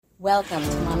Welcome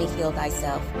to Mommy Heal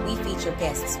Thyself. We feature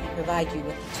guests who provide you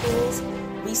with the tools,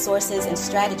 resources, and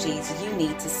strategies you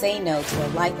need to say no to a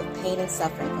life of pain and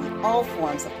suffering from all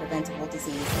forms of preventable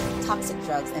disease, toxic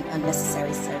drugs, and unnecessary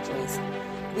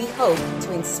surgeries. We hope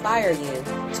to inspire you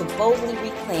to boldly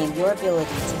reclaim your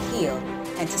ability to heal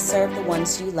and to serve the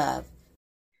ones you love.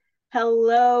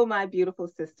 Hello, my beautiful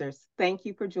sisters. Thank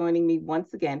you for joining me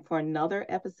once again for another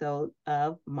episode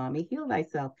of Mommy Heal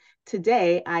Thyself.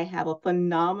 Today, I have a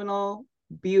phenomenal,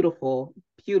 beautiful,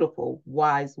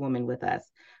 wise woman with us.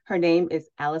 Her name is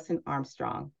Allison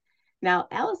Armstrong. Now,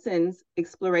 Allison's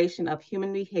exploration of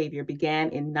human behavior began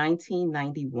in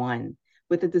 1991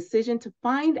 with a decision to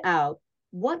find out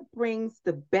what brings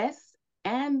the best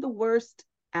and the worst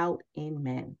out in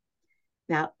men.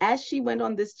 Now, as she went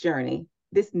on this journey,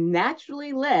 this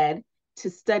naturally led to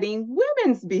studying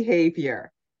women's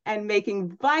behavior and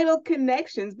making vital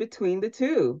connections between the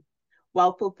two,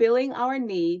 while fulfilling our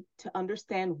need to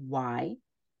understand why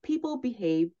people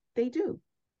behave they do.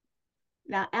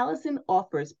 Now, Allison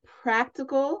offers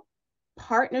practical,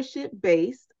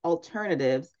 partnership-based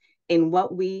alternatives in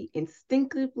what we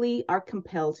instinctively are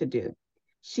compelled to do.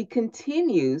 She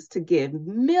continues to give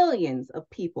millions of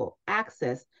people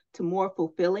access to more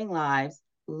fulfilling lives,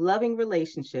 loving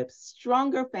relationships,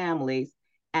 stronger families,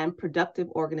 and productive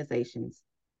organizations.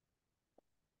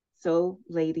 So,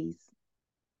 ladies,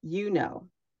 you know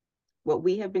what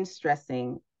we have been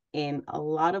stressing in a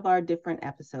lot of our different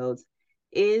episodes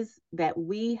is that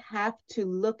we have to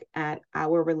look at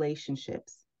our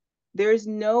relationships. There's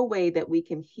no way that we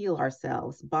can heal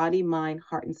ourselves, body, mind,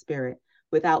 heart, and spirit,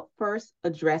 without first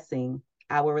addressing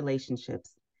our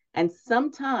relationships. And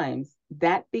sometimes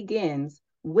that begins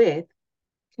with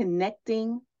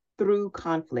connecting through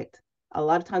conflict. A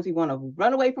lot of times we want to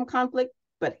run away from conflict,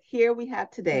 but here we have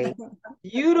today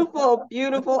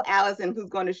beautiful Allison, who's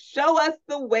going to show us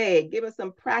the way, give us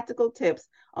some practical tips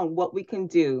on what we can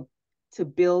do to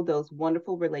build those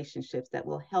wonderful relationships that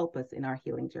will help us in our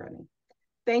healing journey.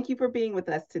 Thank you for being with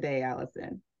us today,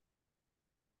 Allison.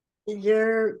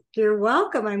 You're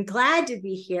welcome. I'm glad to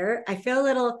be here. I feel a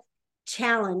little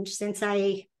challenged since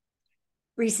I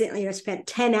recently have spent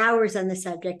 10 hours on the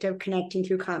subject of connecting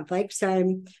through conflict.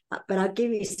 But I'll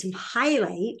give you some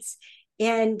highlights.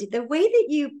 And the way that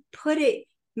you put it,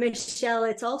 Michelle,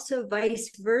 it's also vice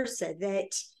versa,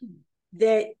 that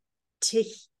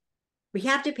we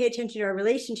have to pay attention to our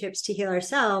relationships to heal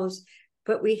ourselves,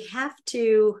 but we have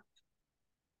to,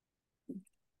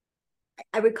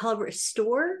 I would call it,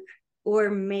 restore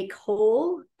or make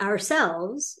whole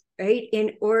ourselves, right?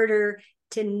 In order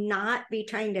to not be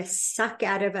trying to suck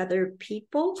out of other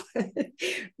people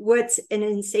what's an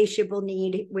insatiable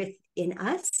need within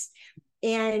us.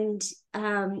 And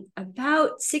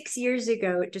about 6 years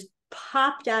ago, it just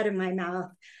popped out of my mouth: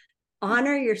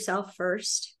 honor yourself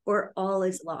first, or all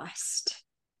is lost.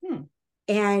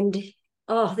 And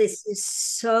this is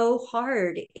so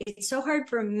hard. It's so hard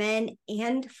for men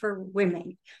and for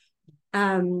women.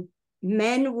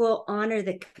 Men will honor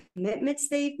the commitments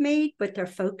they've made, what they're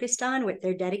focused on, what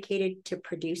they're dedicated to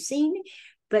producing,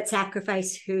 but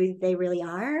sacrifice who they really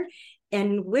are.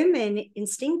 And women,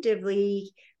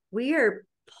 instinctively, we are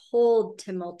pulled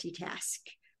to multitask.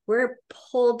 We're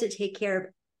pulled to take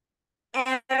care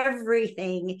of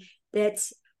everything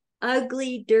that's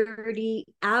ugly, dirty,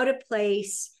 out of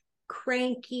place,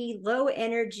 cranky, low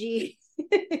energy,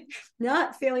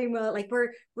 not feeling well. Like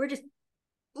we're just,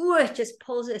 it just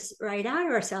pulls us right out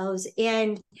of ourselves.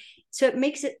 And so it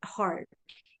makes it hard.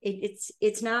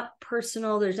 It's not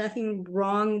personal. There's nothing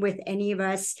wrong with any of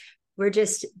us. We're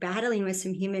just battling with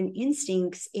some human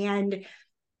instincts. And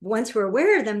once we're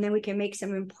aware of them, then we can make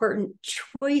some important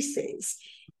choices.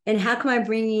 And how come I'm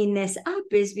bringing this up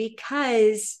is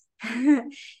because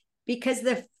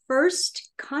the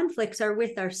first conflicts are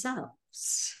with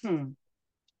ourselves.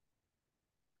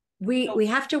 We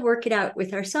have to work it out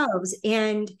with ourselves.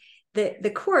 And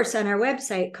the course on our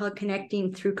website called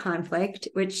Connecting Through Conflict,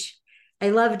 which I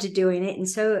loved doing it. And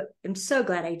so I'm so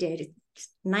glad I did. It's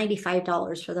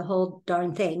 $95 for the whole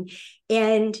darn thing.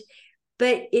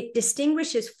 But it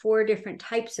distinguishes 4 different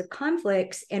types of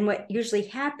conflicts. And what usually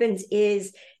happens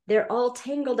is they're all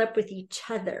tangled up with each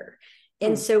other.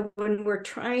 And so when we're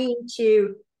trying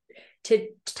to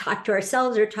talk to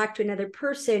ourselves or talk to another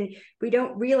person, we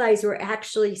don't realize we're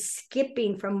actually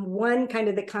skipping from one kind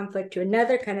of the conflict to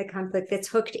another kind of conflict that's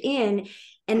hooked in.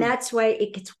 And that's why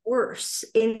it gets worse.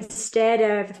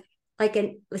 Instead of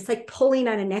it's like pulling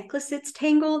on a necklace that's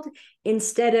tangled,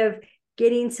 instead of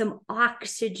getting some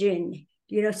oxygen,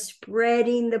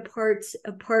 spreading the parts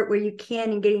apart where you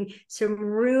can and getting some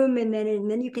room, and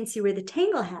then you can see where the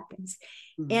tangle happens.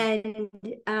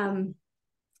 And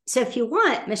so if you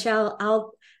want, Michelle,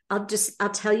 I'll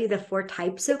tell you the 4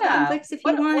 types of conflicts if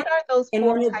you want. What are those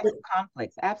 4 types of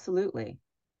conflicts? Absolutely.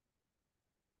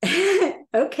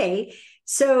 Okay.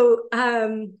 So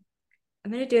I'm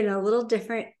going to do it in a little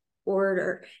different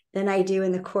order than I do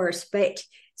in the course. But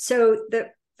so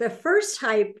the first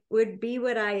type would be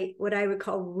what I would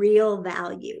call real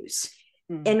values.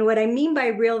 And what I mean by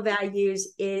real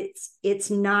values, it's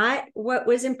not what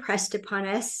was impressed upon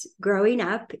us growing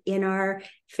up in our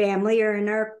family or in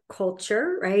our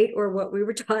culture, right? Or what we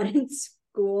were taught in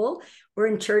school or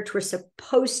in church were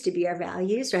supposed to be our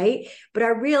values, right? But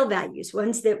our real values,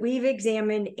 ones that we've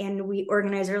examined and we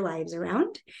organize our lives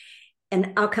around.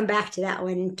 And I'll come back to that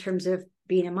one in terms of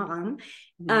being a mom.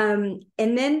 And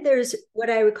then there's what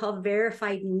I would call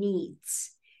verified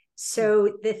needs.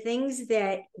 So the things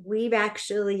that we've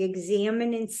actually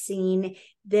examined and seen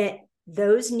that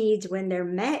those needs, when they're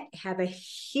met, have a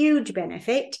huge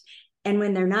benefit, and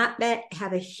when they're not met,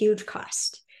 have a huge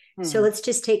cost. So let's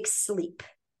just take sleep,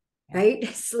 right?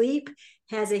 Sleep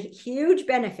has a huge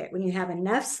benefit when you have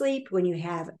enough sleep, when you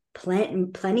have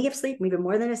plenty of sleep, even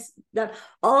more than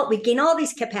we gain all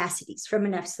these capacities from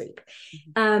enough sleep.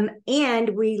 And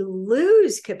we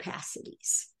lose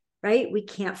capacities. Right? We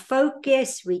can't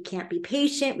focus. We can't be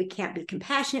patient. We can't be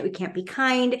compassionate. We can't be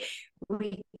kind.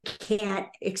 We can't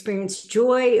experience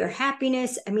joy or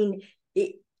happiness. I mean,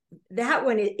 that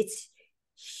one, it's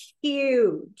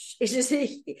huge. It's just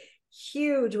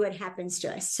huge what happens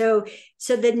to us. So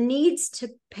the needs to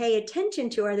pay attention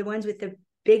to are the ones with the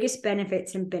biggest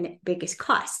benefits and biggest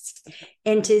costs,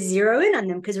 and to zero in on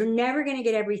them, because we're never going to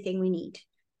get everything we need.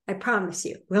 I promise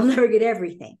you, we'll never get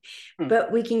everything,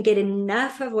 but we can get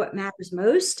enough of what matters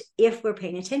most if we're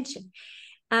paying attention.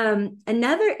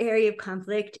 Another area of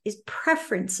conflict is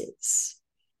preferences.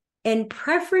 And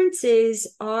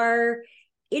preferences are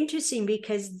interesting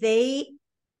because they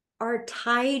are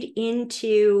tied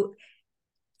into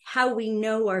how we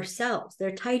know ourselves.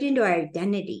 They're tied into our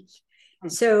identity.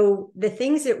 So the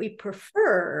things that we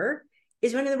prefer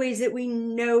is one of the ways that we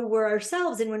know we're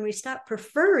ourselves. And when we stop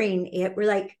preferring it, we're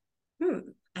like,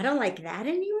 I don't like that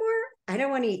anymore. I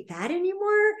don't want to eat that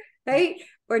anymore, right?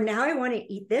 Or now I want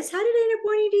to eat this. How did I end up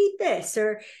wanting to eat this?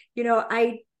 Or,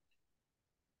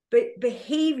 but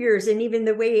behaviors and even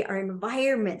the way our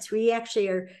environments, we actually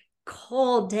are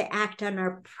called to act on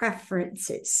our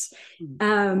preferences,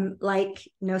 like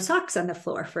no socks on the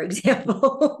floor, for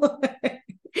example.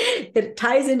 It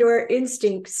ties into our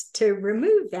instincts to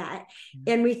remove that.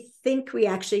 And we think we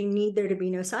actually need there to be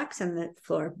no socks on the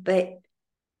floor. But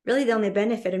really, the only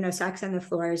benefit of no socks on the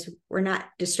floor is we're not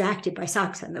distracted by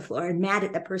socks on the floor and mad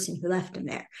at the person who left them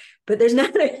there. But there's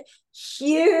not a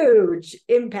huge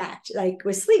impact, like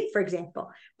with sleep, for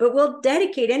example. But we'll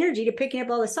dedicate energy to picking up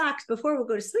all the socks before we'll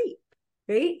go to sleep,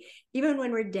 right? Even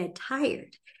when we're dead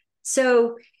tired.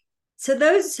 So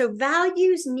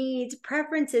values, needs,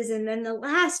 preferences, and then the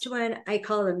last one I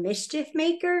call a mischief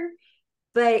maker.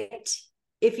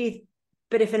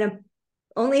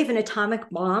 Only if an atomic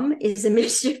bomb is a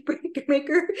mischief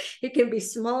maker. It can be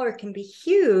small or it can be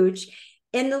huge.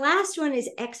 And the last one is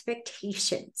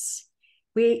expectations.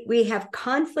 We have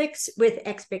conflicts with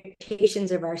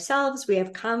expectations of ourselves. We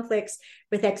have conflicts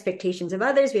with expectations of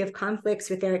others. We have conflicts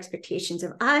with their expectations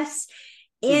of us.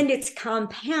 And it's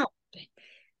compound.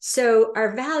 So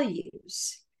our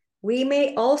values, we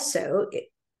may also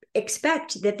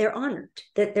expect that they're honored,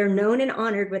 that they're known and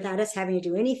honored without us having to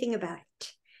do anything about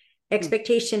it.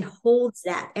 Expectation holds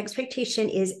that. Expectation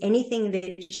is anything that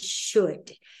it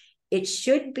should. It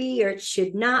should be or it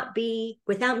should not be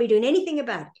without me doing anything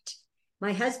about it.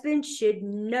 My husband should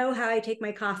know how I take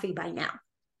my coffee by now.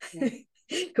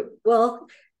 Well,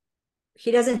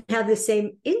 he doesn't have the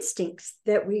same instincts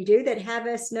that we do that have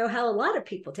us know how a lot of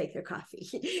people take their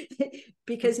coffee.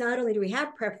 Because not only do we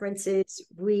have preferences,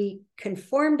 we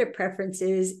conform to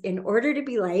preferences in order to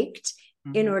be liked,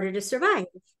 in order to survive.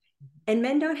 And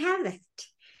men don't have that.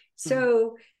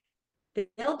 So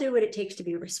they'll do what it takes to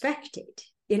be respected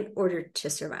in order to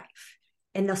survive.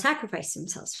 And they'll sacrifice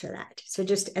themselves for that. So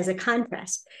just as a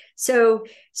contrast. So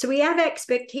we have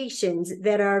expectations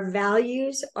that our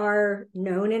values are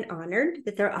known and honored,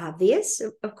 that they're obvious.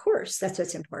 Of course, that's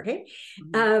what's important.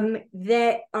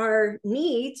 That our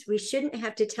needs, we shouldn't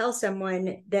have to tell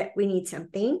someone that we need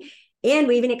something. And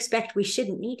we even expect we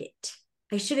shouldn't need it.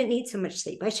 I shouldn't need so much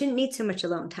sleep. I shouldn't need so much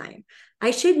alone time.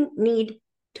 I shouldn't need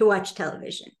to watch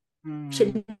television.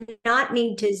 Should not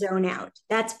need to zone out.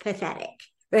 That's pathetic,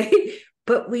 right?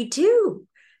 But we do.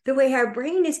 The way our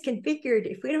brain is configured,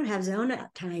 if we don't have zone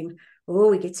out time,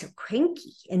 we get so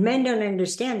cranky. And men don't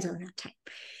understand zone out time.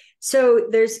 So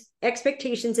there's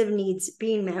expectations of needs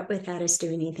being met without us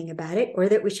doing anything about it, or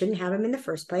that we shouldn't have them in the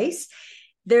first place.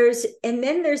 And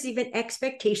then there's even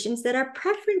expectations that our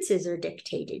preferences are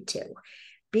dictated to,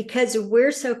 because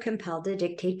we're so compelled to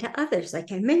dictate to others,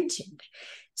 like I mentioned.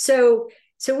 So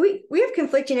we have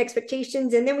conflicting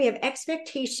expectations, and then we have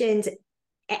expectations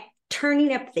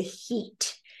turning up the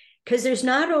heat, because there's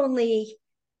not only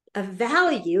a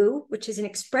value, which is an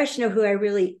expression of who I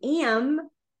really am,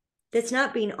 that's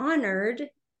not being honored,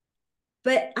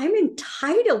 but I'm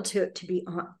entitled to it to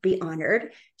be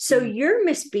honored. So you're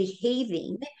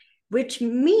misbehaving, which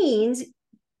means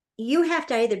you have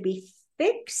to either be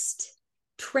fixed,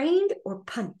 trained, or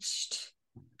punished.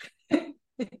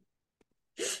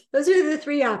 Those are the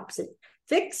three options: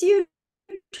 fix you,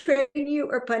 train you,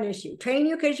 or punish you. Train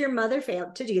you because your mother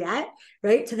failed to do that,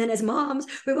 right? So then as moms,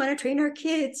 we want to train our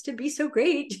kids to be so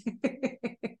great.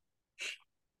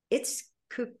 It's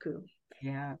cuckoo.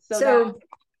 Yeah. So now,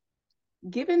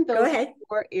 given go those ahead.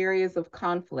 4 areas of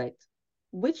conflict,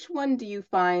 which one do you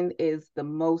find is the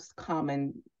most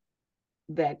common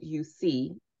that you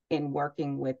see in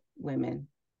working with women?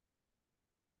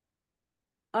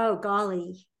 Oh,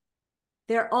 golly.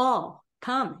 They're all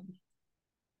common.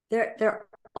 They're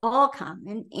all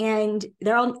common, and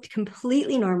they're all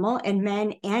completely normal in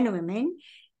men and women,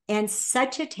 and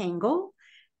such a tangle.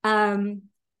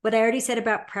 What I already said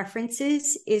about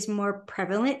preferences is more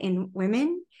prevalent in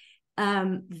women.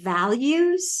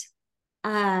 Values,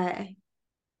 men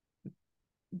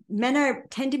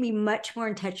tend to be much more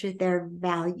in touch with their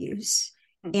values,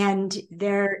 and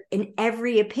they're in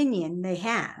every opinion they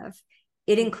have.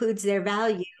 It includes their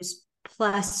values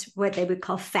plus what they would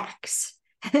call facts,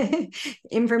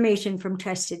 information from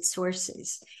trusted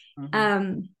sources.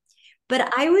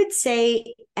 But I would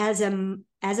say as a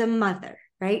mother,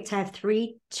 right? So I have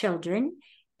 3 children,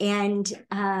 and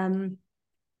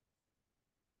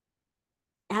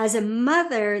as a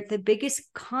mother, the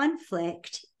biggest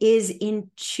conflict is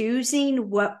in choosing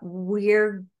what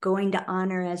we're going to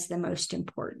honor as the most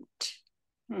important.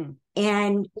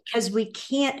 And because we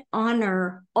can't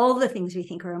honor all the things we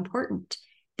think are important,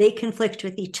 they conflict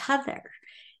with each other.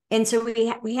 And so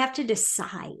we have to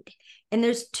decide. And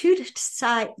there's two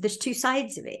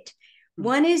sides of it.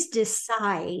 One is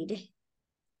decide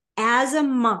as a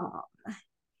mom,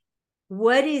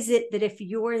 what is it that if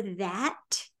you're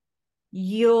that,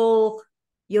 you'll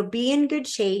be in good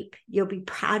shape, you'll be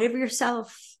proud of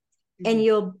yourself, and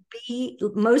you'll be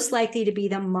most likely to be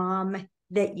the mom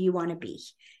that you want to be.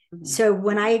 So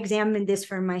when I examined this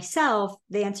for myself,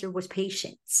 the answer was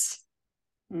patience.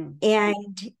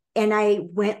 And I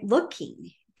went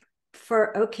looking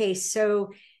for, okay,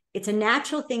 so it's a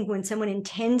natural thing when someone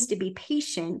intends to be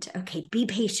patient. Okay, be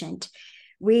patient.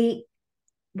 We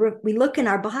look in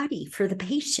our body for the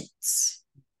patience.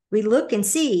 We look and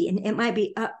see, and it might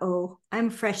be, I'm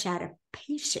fresh out of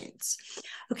patience.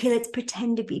 Okay, let's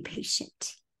pretend to be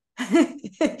patient.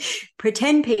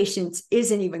 Pretend patience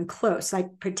isn't even close,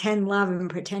 like pretend love and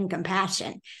pretend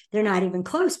compassion. They're not even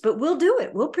close, but we'll do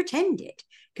it. We'll pretend it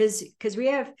because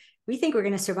we think we're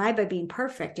going to survive by being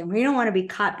perfect, and we don't want to be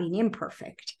caught being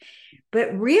imperfect.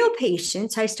 But real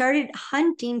patience, I started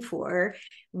hunting for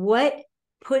what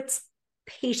puts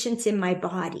patience in my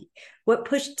body, what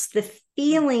puts the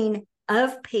feeling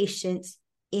of patience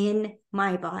in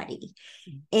my body.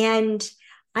 And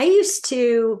I used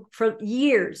to, for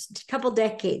years, a couple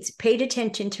decades, paid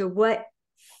attention to what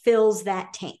fills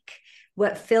that tank,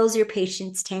 what fills your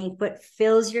patience tank, what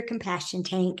fills your compassion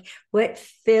tank, what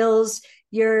fills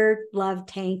your love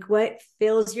tank, what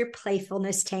fills your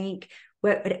playfulness tank,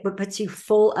 what puts you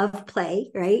full of play,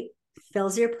 right?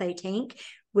 Fills your play tank,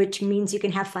 which means you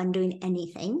can have fun doing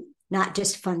anything, not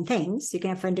just fun things. You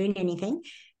can have fun doing anything.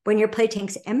 When your play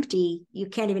tank's empty, you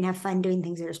can't even have fun doing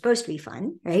things that are supposed to be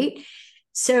fun, right?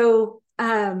 So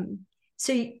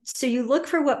you look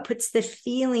for what puts the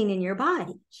feeling in your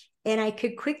body. And I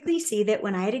could quickly see that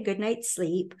when I had a good night's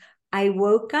sleep, I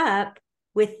woke up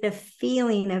with the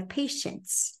feeling of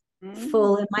patience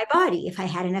full in my body if I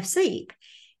had enough sleep.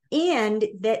 And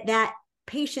that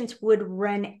patience would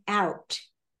run out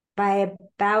by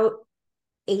about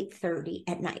 8:30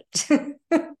 at night.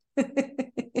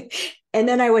 And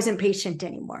then I wasn't patient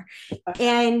anymore.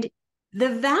 And the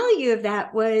value of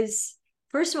that was,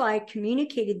 first of all, I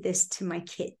communicated this to my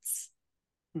kids,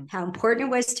 how important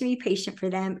it was to be patient for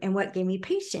them and what gave me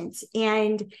patience.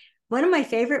 And one of my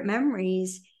favorite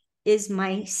memories is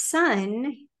my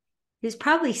son, who's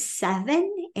probably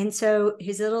 7. And so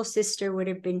his little sister would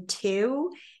have been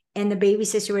 2, and the baby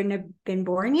sister wouldn't have been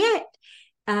born yet,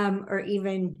 or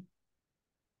even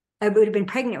I would have been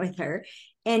pregnant with her.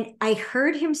 And I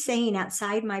heard him saying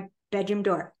outside my bedroom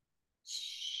door,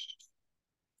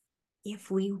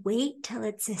 if we wait till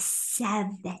it's a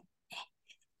 7,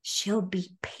 she'll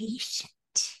be patient.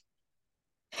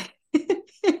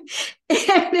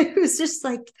 And it was just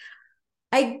like,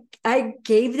 I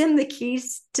gave them the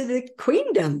keys to the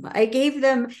queendom. I gave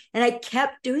them, and I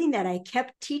kept doing that. I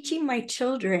kept teaching my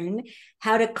children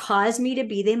how to cause me to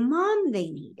be the mom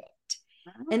they needed.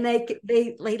 And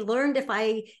they learned if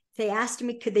they asked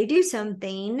me, could they do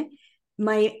something?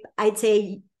 I'd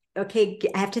say, okay,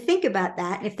 I have to think about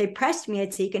that. And if they pressed me,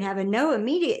 I'd say, you can have a no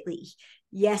immediately.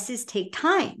 Yeses take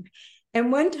time.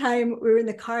 And one time we were in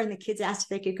the car and the kids asked if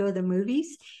they could go to the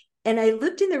movies. And I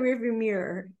looked in the rearview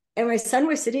mirror and my son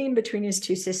was sitting in between his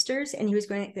 2 sisters and he was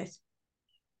going like this.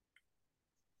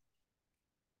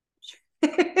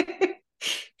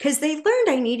 Because they learned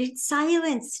I needed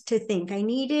silence to think. I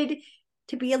needed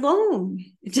to be alone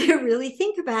to really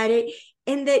think about it.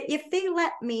 And that if they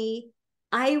let me,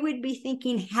 I would be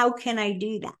thinking, how can I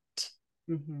do that?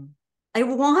 Mm-hmm.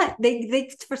 They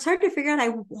started to figure out,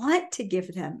 I want to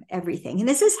give them everything. And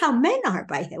this is how men are,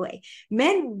 by the way.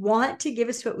 Men want to give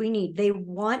us what we need. They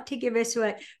want to give us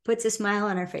what puts a smile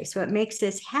on our face, what makes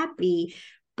us happy,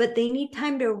 but they need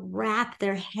time to wrap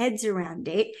their heads around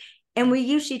it. And we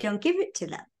usually don't give it to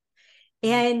them.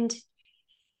 And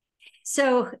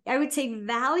so I would say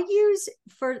values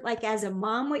for, like, as a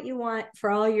mom, what you want for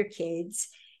all your kids.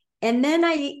 And then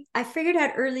I figured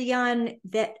out early on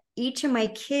that each of my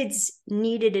kids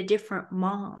needed a different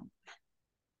mom.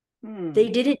 They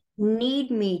didn't need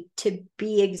me to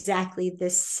be exactly the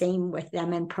same with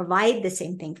them and provide the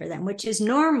same thing for them, which is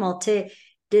normal to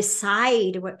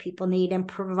decide what people need and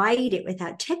provide it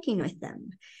without checking with them.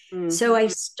 Mm-hmm. So I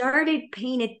started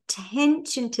paying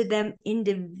attention to them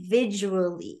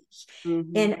individually.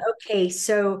 Mm-hmm. And okay,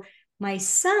 so my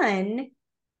son,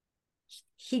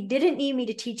 he didn't need me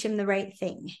to teach him the right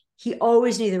thing. He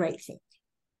always knew the right thing.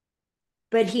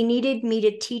 But he needed me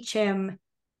to teach him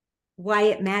why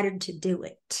it mattered to do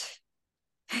it.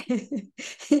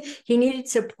 He needed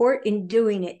support in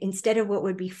doing it instead of what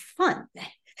would be fun.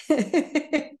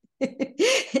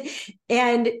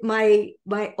 And my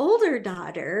older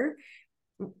daughter,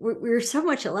 we were so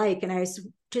much alike, and I was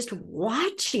just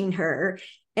watching her,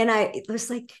 and it was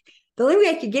like, the only way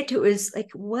I could get to it was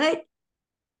like, what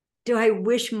do I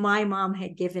wish my mom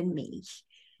had given me?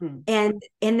 And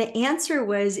the answer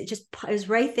was, it was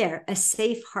right there, a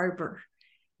safe harbor.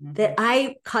 Mm-hmm. That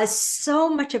I caused so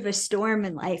much of a storm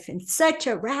in life and such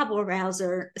a rabble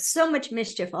rouser, so much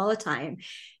mischief all the time.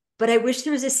 But I wish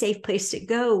there was a safe place to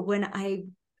go when I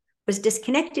was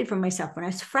disconnected from myself, when I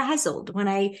was frazzled, when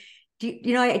I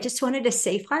just wanted a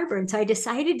safe harbor. And so I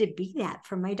decided to be that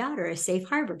for my daughter, a safe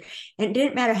harbor. And it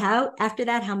didn't matter after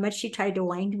that, how much she tried to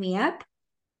wind me up.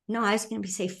 No, I was going to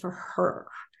be safe for her.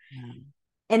 Mm.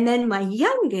 And then my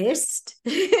youngest,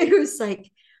 it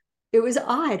was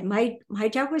odd. My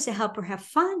job was to help her have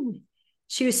fun.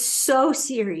 She was so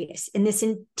serious and this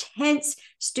intense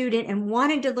student and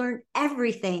wanted to learn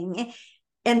everything.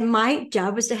 And my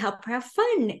job was to help her have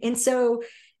fun. And so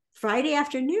Friday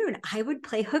afternoon, I would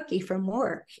play hooky from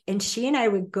work, and she and I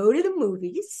would go to the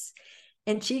movies,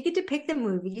 and she'd get to pick the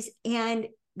movies. And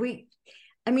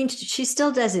she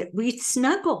still does it. We'd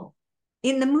snuggle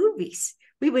in the movies.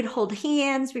 We would hold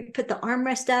hands, we'd put the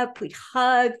armrest up, we'd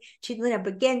hug, she'd lean up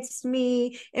against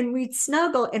me, and we'd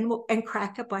snuggle and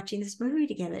crack up watching this movie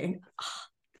together.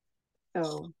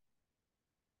 And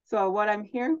So what I'm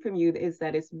hearing from you is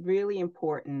that it's really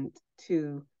important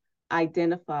to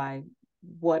identify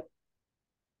what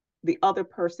the other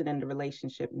person in the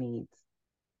relationship needs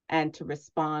and to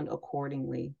respond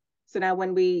accordingly. So now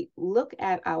when we look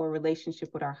at our relationship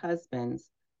with our husbands,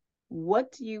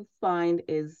 what do you find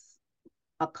is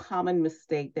a common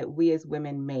mistake that we as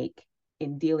women make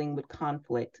in dealing with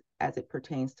conflict as it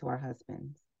pertains to our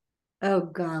husbands? Oh,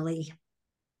 golly.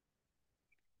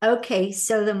 Okay,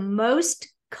 so the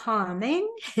most common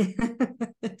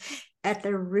at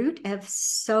the root of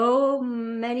so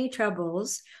many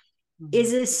troubles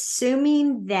is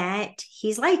assuming that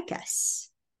he's like us.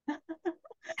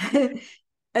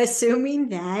 Assuming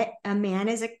that a man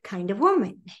is a kind of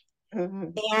woman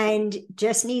and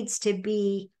just needs to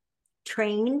be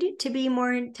trained to be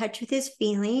more in touch with his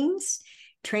feelings,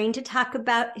 trained to talk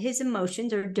about his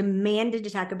emotions, or demanded to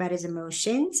talk about his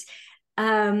emotions,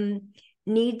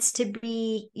 needs to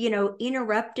be,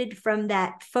 interrupted from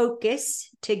that focus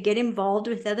to get involved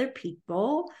with other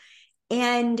people.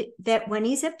 And that when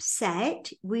he's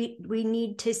upset, we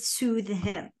need to soothe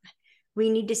him. We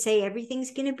need to say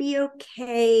everything's going to be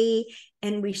okay.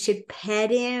 And we should pet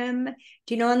him,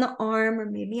 on the arm or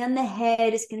maybe on the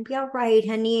head. It's going to be all right,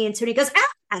 honey. And so he goes,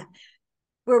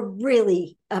 we're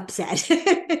really upset.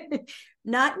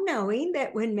 Not knowing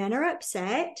that when men are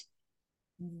upset,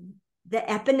 the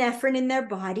epinephrine in their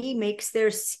body makes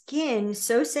their skin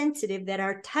so sensitive that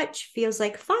our touch feels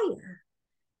like fire.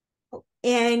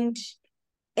 And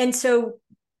so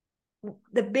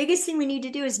the biggest thing we need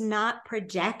to do is not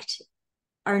project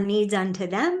our needs onto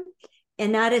them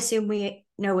and not assume we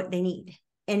know what they need,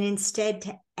 and instead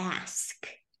to ask.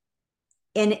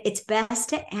 And it's best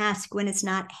to ask when it's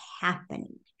not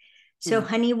happening. So,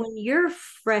 honey, when you're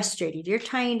frustrated, you're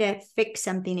trying to fix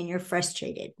something and you're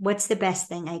frustrated, what's the best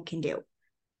thing I can do?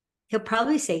 He'll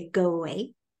probably say, go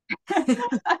away.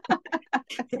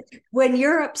 When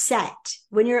you're upset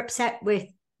with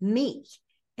me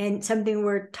and something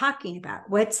we're talking about,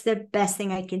 what's the best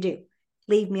thing I can do?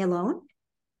 Leave me alone.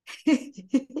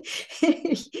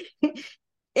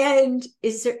 And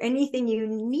is there anything you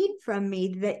need from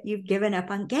me that you've given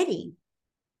up on getting?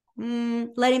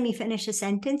 Letting me finish a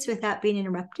sentence without being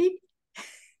interrupted.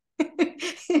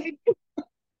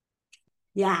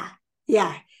 Yeah.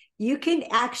 You can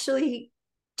actually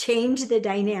change the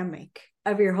dynamic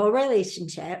of your whole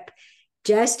relationship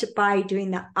just by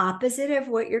doing the opposite of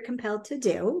what you're compelled to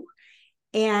do,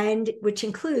 and which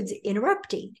includes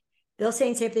interrupting. They'll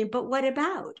say something, but what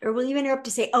about? Or will you interrupt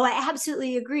to say, oh, I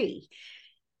absolutely agree.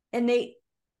 And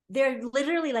they're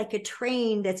literally like a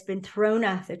train that's been thrown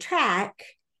off the track.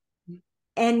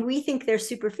 And we think they're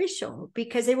superficial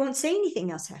because they won't say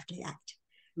anything else after that.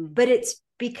 But it's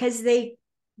because we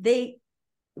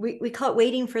call it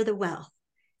waiting for the well.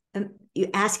 You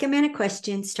ask a man a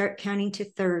question, start counting to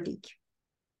 30.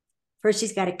 First,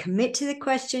 he's got to commit to the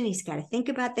question. He's got to think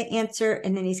about the answer.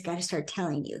 And then he's got to start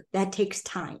telling you. That takes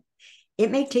time.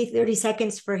 It may take 30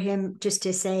 seconds for him just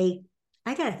to say,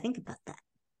 I got to think about that.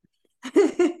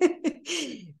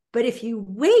 But if you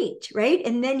wait, right?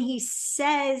 And then he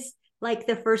says, like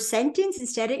the first sentence,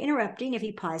 instead of interrupting, if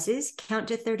he pauses, count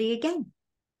to 30 again.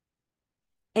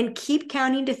 And keep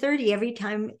counting to 30 every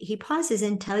time he pauses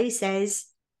until he says,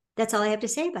 that's all I have to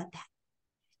say about that.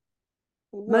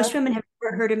 Most women have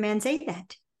never heard a man say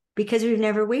that because we've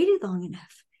never waited long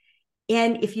enough.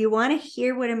 And if you want to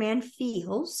hear what a man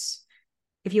feels,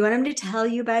 if you want him to tell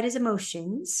you about his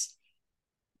emotions,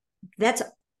 that's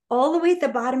all the way at the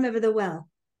bottom of the well.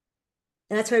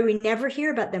 And that's why we never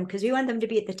hear about them, because we want them to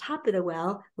be at the top of the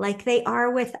well like they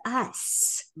are with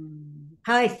us.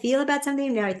 How I feel about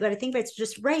something, now what I think about, it's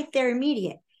just right there,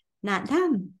 immediate. Not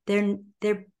them.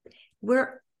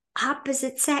 We're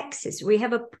opposite sexes. We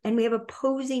have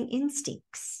opposing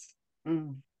instincts.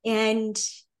 And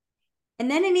then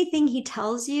anything he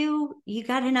tells you, you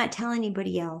got to not tell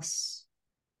anybody else.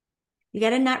 You got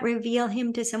to not reveal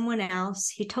him to someone else.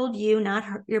 He told you, not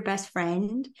your best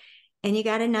friend. And you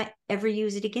got to not ever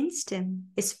use it against him,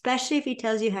 especially if he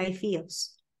tells you how he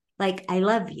feels. Like, I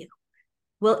love you.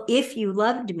 Well, if you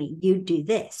loved me, you'd do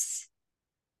this.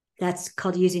 That's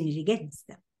called using it against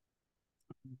them.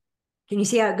 Can you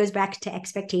see how it goes back to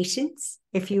expectations?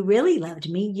 If you really loved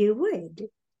me, you would.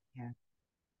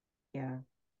 Yeah.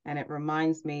 And it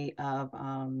reminds me of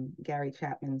Gary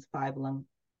Chapman's five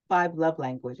love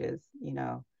languages,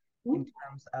 in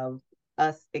terms of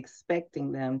us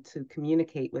expecting them to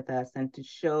communicate with us and to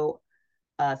show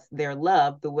us their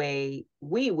love the way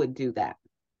we would do that,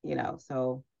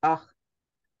 So,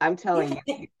 I'm telling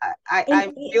you,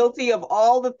 I'm guilty of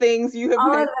all the things you have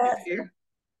mentioned here.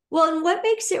 Well, and what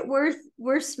makes it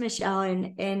worse, Michelle,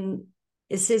 and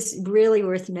this is really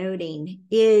worth noting,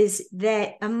 is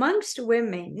that amongst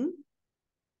women,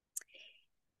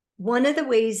 one of the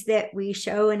ways that we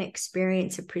show and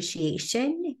experience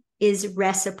appreciation is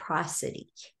reciprocity.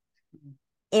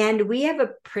 And we have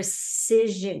a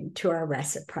precision to our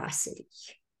reciprocity.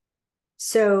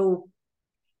 So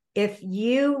if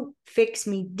you fix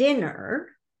me dinner,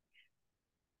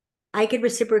 I could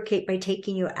reciprocate by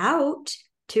taking you out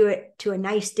to a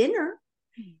nice dinner.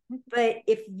 But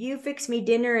if you fix me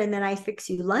dinner and then I fix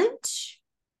you lunch,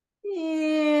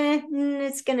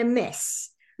 it's going to miss,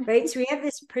 right? So we have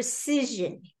this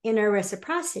precision in our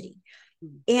reciprocity.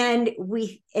 And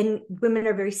women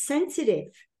are very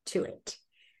sensitive to it.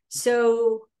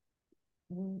 So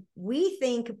we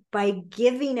think by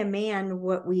giving a man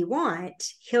what we want,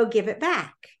 he'll give it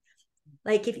back.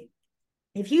 Like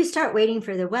if you start waiting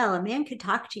for the well, a man could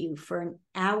talk to you for an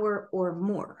hour or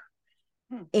more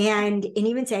and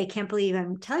even say, I can't believe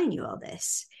I'm telling you all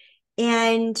this.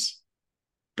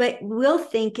 But we'll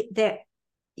think that,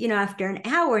 after an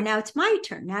hour, now it's my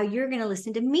turn. Now you're going to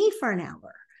listen to me for an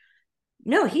hour.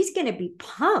 No, he's going to be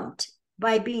pumped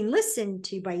by being listened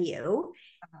to by you.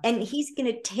 And he's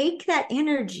going to take that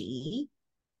energy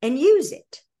and use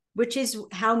it, which is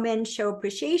how men show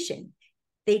appreciation.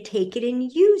 They take it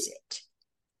and use it.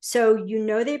 So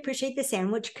they appreciate the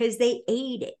sandwich because they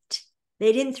ate it.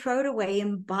 They didn't throw it away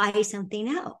and buy something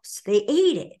else. They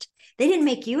ate it. They didn't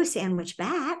make you a sandwich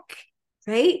back,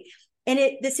 right? And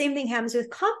the same thing happens with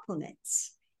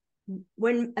compliments.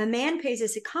 When a man pays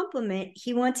us a compliment,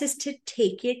 he wants us to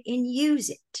take it and use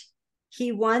it.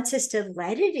 He wants us to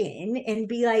let it in and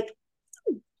be like,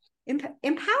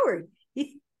 empowered.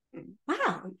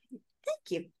 Wow, thank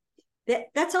you.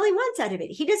 That's all he wants out of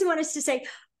it. He doesn't want us to say,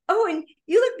 oh, and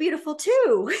you look beautiful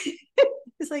too.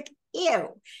 It's like, ew.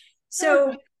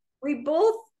 So we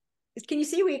both, can you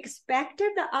see, we expect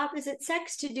of the opposite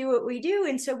sex to do what we do.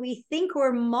 And so we think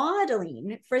we're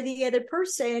modeling for the other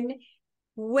person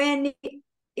when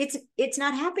it's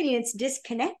not happening, it's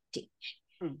disconnecting.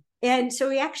 And so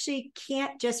we actually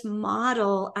can't just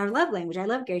model our love language. I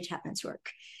love Gary Chapman's work.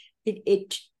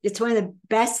 It's one of the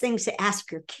best things to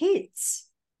ask your kids.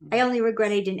 I only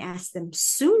regret I didn't ask them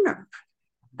sooner.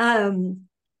 I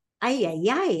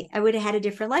would have had a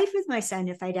different life with my son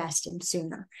if I'd asked him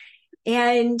sooner.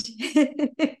 And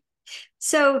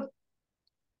so,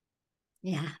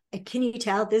 yeah, can you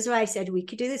tell? This is why I said we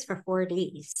could do this for 4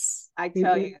 days. I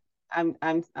tell you,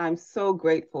 I'm so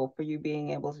grateful for you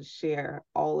being able to share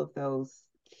all of those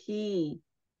key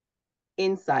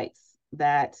insights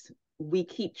that we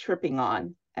keep tripping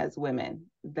on as women,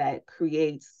 that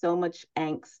creates so much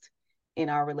angst in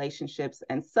our relationships,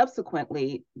 and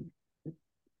subsequently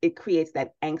it creates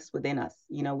that angst within us.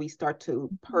 We start to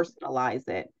personalize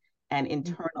it and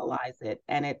internalize it,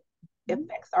 and it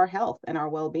affects our health and our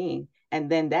well-being. And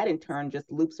then that in turn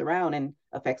just loops around and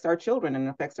affects our children and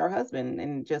affects our husband,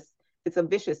 and just, it's a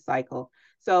vicious cycle.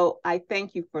 So I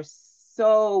thank you for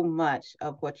so much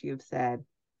of what you've said.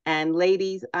 And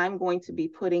ladies, I'm going to be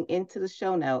putting into the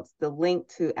show notes the link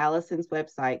to Allison's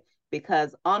website,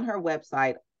 because on her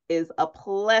website is a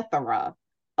plethora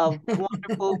of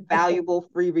wonderful, valuable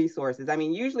free resources. I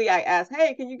mean, usually I ask,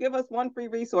 hey, can you give us one free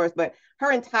resource? But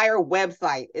her entire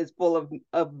website is full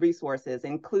of resources,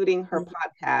 including her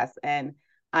podcast. And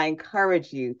I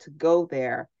encourage you to go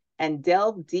there and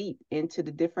delve deep into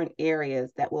the different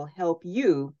areas that will help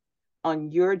you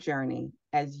on your journey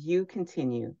as you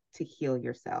continue to heal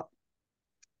yourself.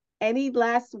 Any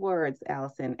last words,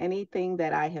 Allison? Anything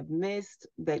that I have missed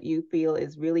that you feel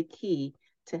is really key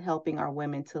to helping our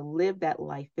women to live that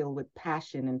life filled with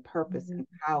passion and purpose and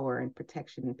power and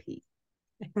protection and peace?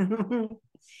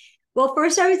 Well,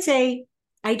 first I would say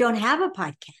I don't have a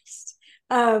podcast.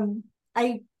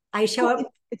 I show up.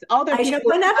 It's other people's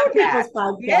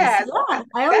podcasts. Yes. Yeah,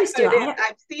 I always do.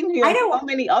 I've seen you in so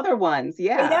many other ones.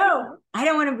 Yeah. I know. I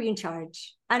don't want to be in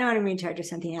charge. I don't want to be in charge of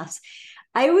something else.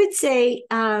 I would say,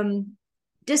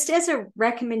 just as a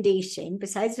recommendation,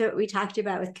 besides what we talked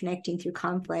about with connecting through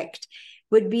conflict,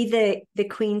 would be the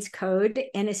Queen's Code,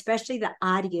 and especially the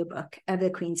audiobook of the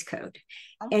Queen's Code.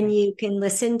 Okay. And you can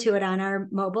listen to it on our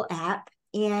mobile app,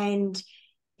 and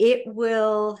it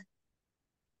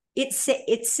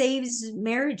saves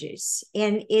marriages,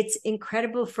 and it's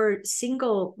incredible for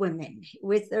single women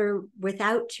with or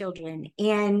without children.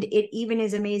 And it even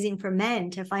is amazing for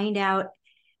men to find out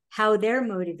how they're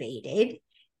motivated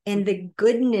and the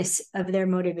goodness of their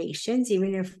motivations,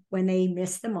 even if when they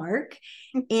miss the mark,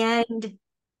 and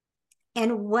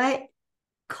what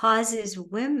causes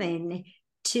women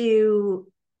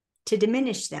to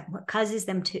diminish them, what causes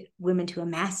women to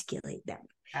emasculate them.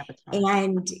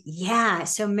 And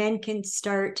so men can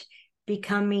start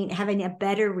having a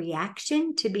better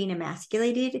reaction to being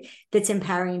emasculated that's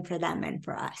empowering for them and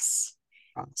for us.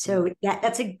 Awesome. So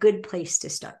that's a good place to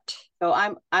start. So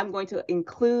I'm going to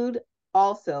include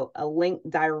also a link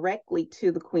directly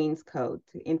to the Queen's Code,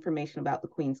 to information about the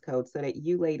Queen's Code, so that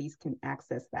you ladies can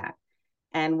access that.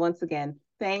 And once again,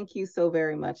 thank you so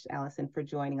very much, Allison, for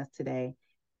joining us today.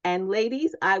 And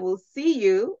ladies, I will see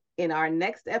you in our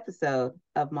next episode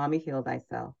of Mommy Heal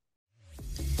Thyself.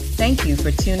 Thank you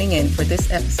for tuning in for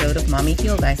this episode of Mommy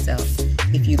Heal Thyself.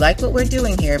 If you like what we're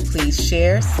doing here, please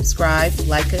share, subscribe,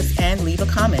 like us, and leave a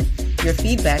comment. Your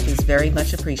feedback is very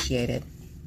much appreciated.